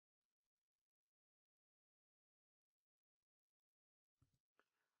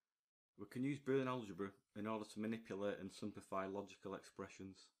can use Boolean algebra in order to manipulate and simplify logical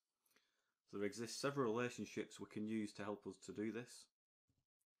expressions. So there exist several relationships we can use to help us to do this.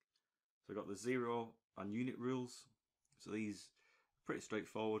 So we've got the zero and unit rules. So these are pretty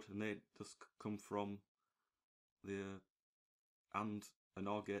straightforward, and they just come from the AND and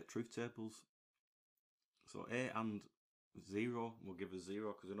OR gate truth tables. So A and 0 will give us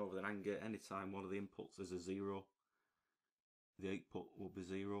 0, because we know with an AND gate, anytime one of the inputs is a 0, the output will be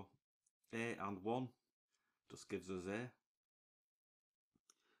 0. A and 1 just gives us A.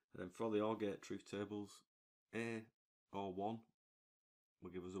 And then for the OR gate truth tables, A or 1 will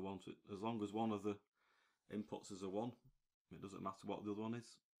give us a 1. So as long as one of the inputs is a 1, it doesn't matter what the other one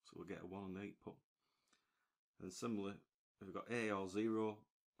is, so we'll get a 1 on the output. And similarly, if we've got A or 0,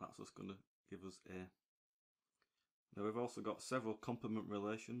 that's just going to give us A. Now we've also got several complement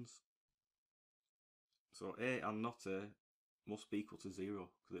relations. So A and not A must be equal to 0,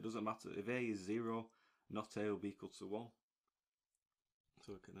 because it doesn't matter. If A is 0, not A will be equal to 1.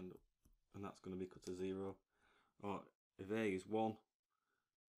 So we can end up, and that's going to be equal to 0. Or if A is 1,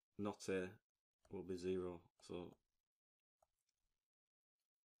 not A will be 0. So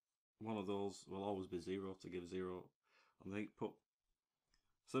one of those will always be 0 to give 0 on the output.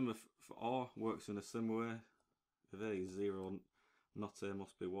 Similar for OR works in a similar way. If A is 0, not A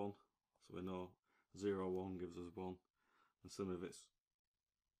must be 1. So we know 0, 1 gives us 1. And similar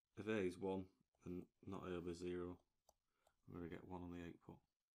if A is 1, then not A will be 0. We're going to get 1 on the output.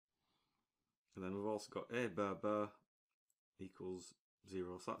 And then we've also got A bar bar equals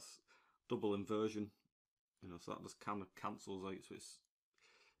 0. So that's double inversion. So that just kind of cancels out. So it's,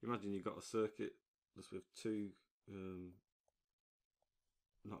 imagine you've got a circuit just with two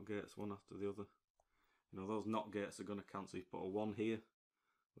NOT gates, one after the other. Those NOT gates are going to cancel. You put a 1 here,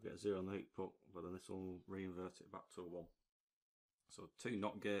 we'll get 0 on the output, but then this one will reinvert it back to a 1. So two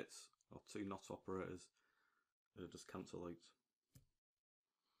NOT gates or two NOT operators just cancel out.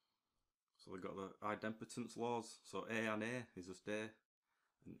 So we've got the idempotence laws. So A and A is just A,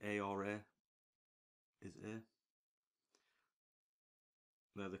 and A or A is A.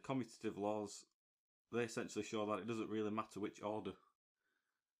 Now the commutative laws, they essentially show that it doesn't really matter which order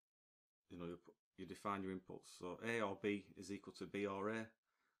you define your inputs. So A or B is equal to B or A.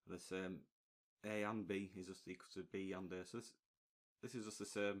 The same A and B is just equal to B and A. So this is just the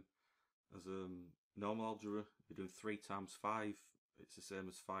same as normal algebra. If you're doing 3 times 5, it's the same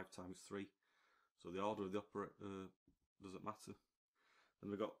as 5 times 3. So the order of the operator doesn't matter.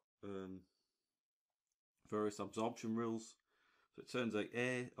 Then we've got various absorption rules. So it turns out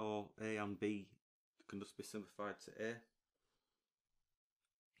A or A and B can just be simplified to A.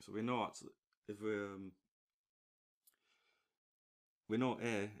 So we know actually, if we know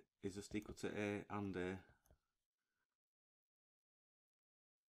A is just equal to A and A.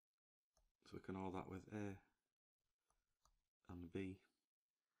 So we can know that with A and B.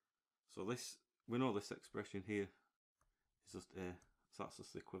 So this, we know this expression here is just A. So that's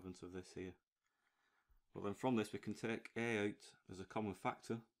just the equivalent of this here. But then from this we can take A out as a common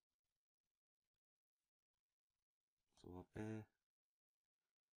factor. So we'll have A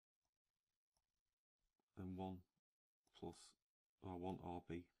and 1 plus or 1 or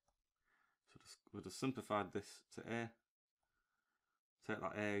B. So we've just simplified this to A. Take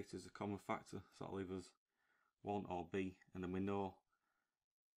that A out as a common factor, so that'll leave us 1 or B, and then we know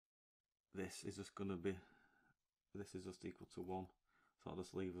this is just going to be, this is just equal to 1, so that'll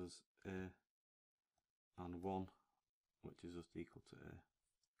just leave us A and 1, which is just equal to A.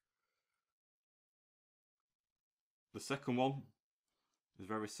 The second one is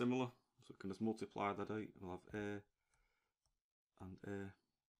very similar, so we can just multiply that out. We'll have A and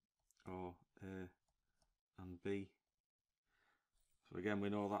A, or A and B. So again, we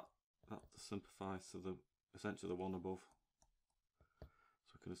know that simplifies to the essentially the one above.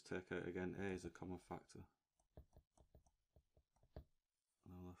 So we can just take out again A is a common factor.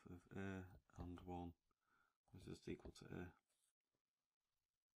 And I'll left with A and 1 is just equal to A.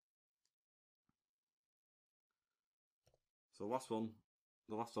 So the last one,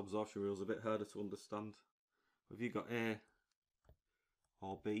 the last absorption rule is a bit harder to understand. If you've got A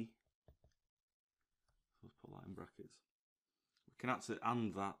or B, so let's put that in brackets. We can actually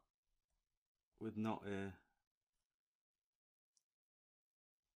AND that with not A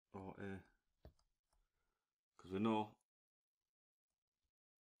or A, because we know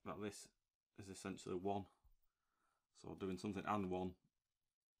that this is essentially 1. So doing something and 1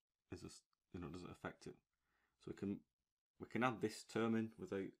 is just, doesn't affect it. So we can add this term in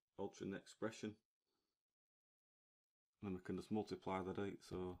without altering the expression, and then we can just multiply that out.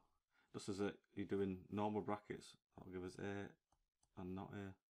 So just as you're doing normal brackets, that'll give us A and not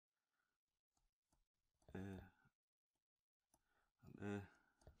A. and A,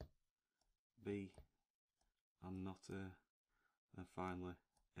 B and not A, and finally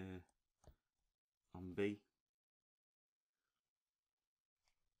A and B.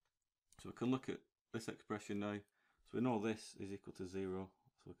 So we can look at this expression now. So we know this is equal to 0,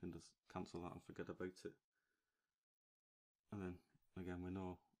 so we can just cancel that and forget about it. And then again we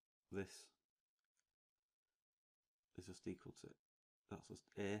know this is just equal to, that's just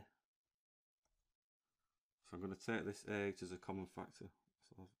A. So I'm going to take this A out as a common factor.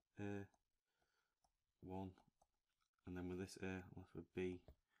 So A, 1, and then with this A, I'm left with B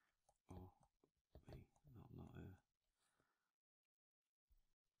or B, not A.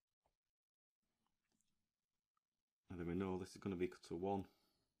 And then we know this is going to be equal to 1,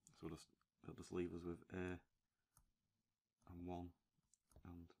 so it'll just leave us with A and 1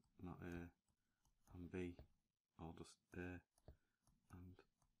 and not A and B, or just A and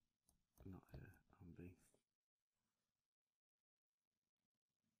not A and B.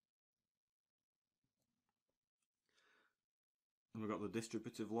 And we've got the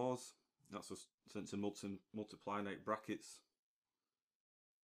distributive laws. That's just essentially multiplying out brackets.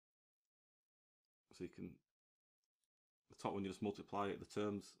 So you can, the top one you just multiply out the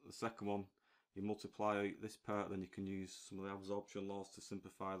terms. The second one you multiply out this part, then you can use some of the absorption laws to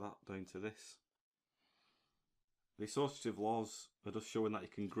simplify that down to this. The associative laws are just showing that you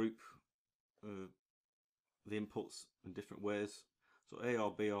can group the inputs in different ways. So A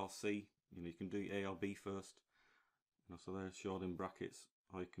or B or C, you can do A or B first. So they're shown in brackets,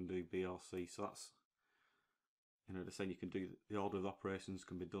 or you can do B or C. So that's, they're saying you can do the order of the operations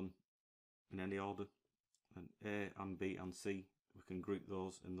can be done in any order, and A and B and C, we can group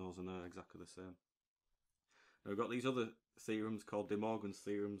those, and those and they're exactly the same. Now we've got these other theorems called De Morgan's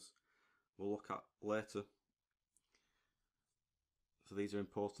theorems we'll look at later. So these are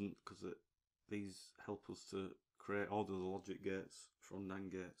important because these help us to create order the logic gates from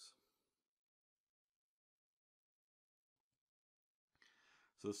NAND gates.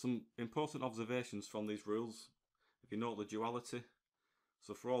 So there's some important observations from these rules. If you note the duality,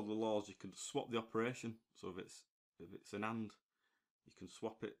 so for all the laws you can swap the operation. So if it's an AND, you can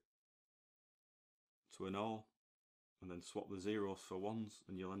swap it to an OR, and then swap the zeros for ones,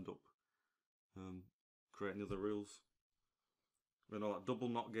 and you'll end up creating other rules. We know that double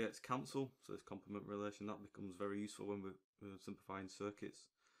NOT gates cancel, so this complement relation, that becomes very useful when we're simplifying circuits.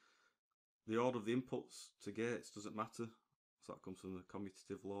 The order of the inputs to gates doesn't matter, so that comes from the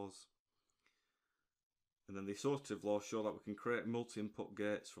commutative laws. And then the associative laws show that we can create multi-input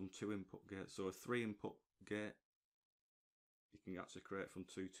gates from 2-input gates. So a 3-input gate you can actually create from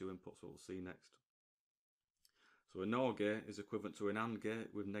two inputs, what we'll see next. So a NOR gate is equivalent to an AND gate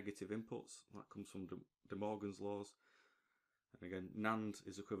with negative inputs. That comes from De Morgan's laws. And again, NAND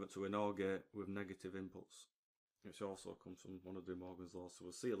is equivalent to an OR gate with negative inputs, which also comes from one of De Morgan's laws. So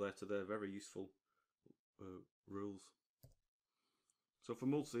we'll see it later. They're very useful rules. So for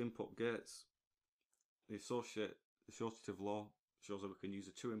multi-input gates, the associative law shows that we can use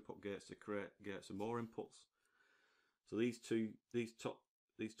the 2-input gates to create gates with more inputs. So these top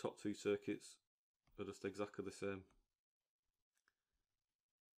two circuits are just exactly the same.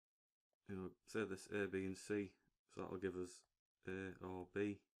 Say this A, B and C, so that'll give us A or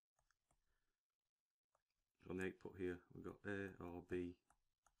B. On the output here we've got A or B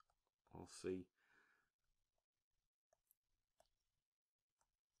or C.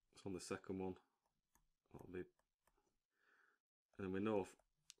 So on the second one, that'll be, and we know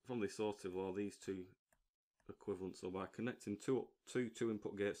from the associative law these two equivalent. So by connecting two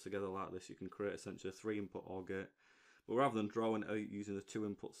 2-input gates together like this, you can create essentially a 3-input OR gate. But rather than drawing it out using the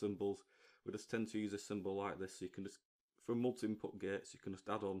 2-input symbols, we just tend to use a symbol like this. So you can just, for multi-input gates, you can just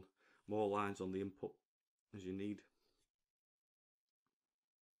add on more lines on the input as you need.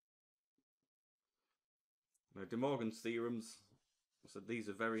 Now De Morgan's theorems, I said these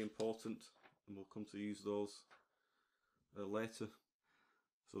are very important, and we'll come to use those later.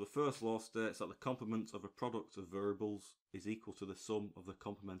 So the first law states that the complement of a product of variables is equal to the sum of the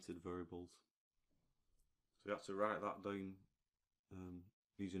complemented variables. So you have to write that down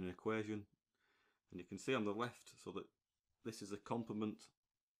using an equation, and you can see on the left, so that this is a complement.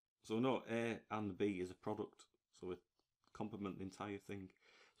 So we know A and B is a product, so we complement the entire thing.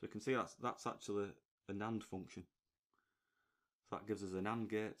 So we can see that's actually a NAND function. So that gives us an AND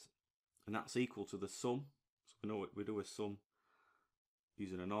gate, and that's equal to the sum. So we know we do a sum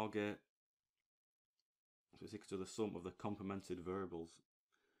using an OR gate. So it's equal to the sum of the complemented variables.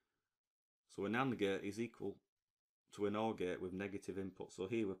 So an AND gate is equal to an OR gate with negative input. So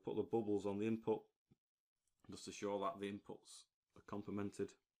here we've put the bubbles on the input just to show that the inputs are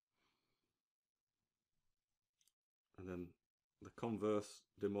complemented. And then the converse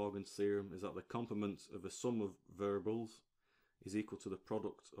De Morgan's theorem is that the complement of the sum of variables is equal to the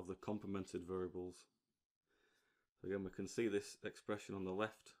product of the complemented variables. So again, we can see this expression on the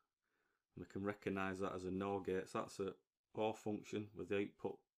left, and we can recognise that as a NOR gate. So that's a OR function with the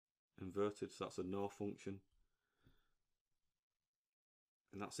output inverted, so that's a NOR function.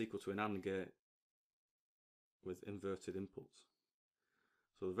 And that's equal to an AND gate with inverted inputs.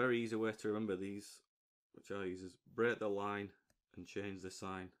 So the very easy way to remember these, which I use, is break the line and change the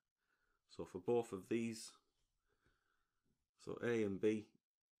sign. So for both of these, so A and B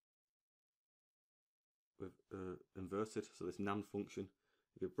with inverted, so this NAND function,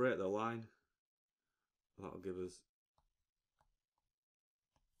 if you break the line, that'll give us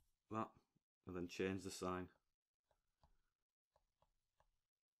that, and then change the sign.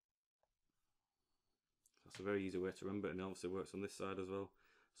 That's a very easy way to remember it, and it obviously works on this side as well.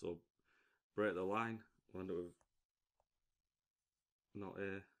 So break the line, we'll end up with not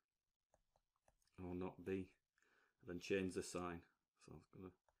A or not B, and then change the sign. So I'm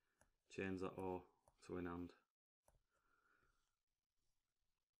going to change that OR to an AND.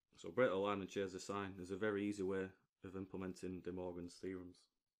 So break the line and change the sign is a very easy way of implementing De Morgan's theorems.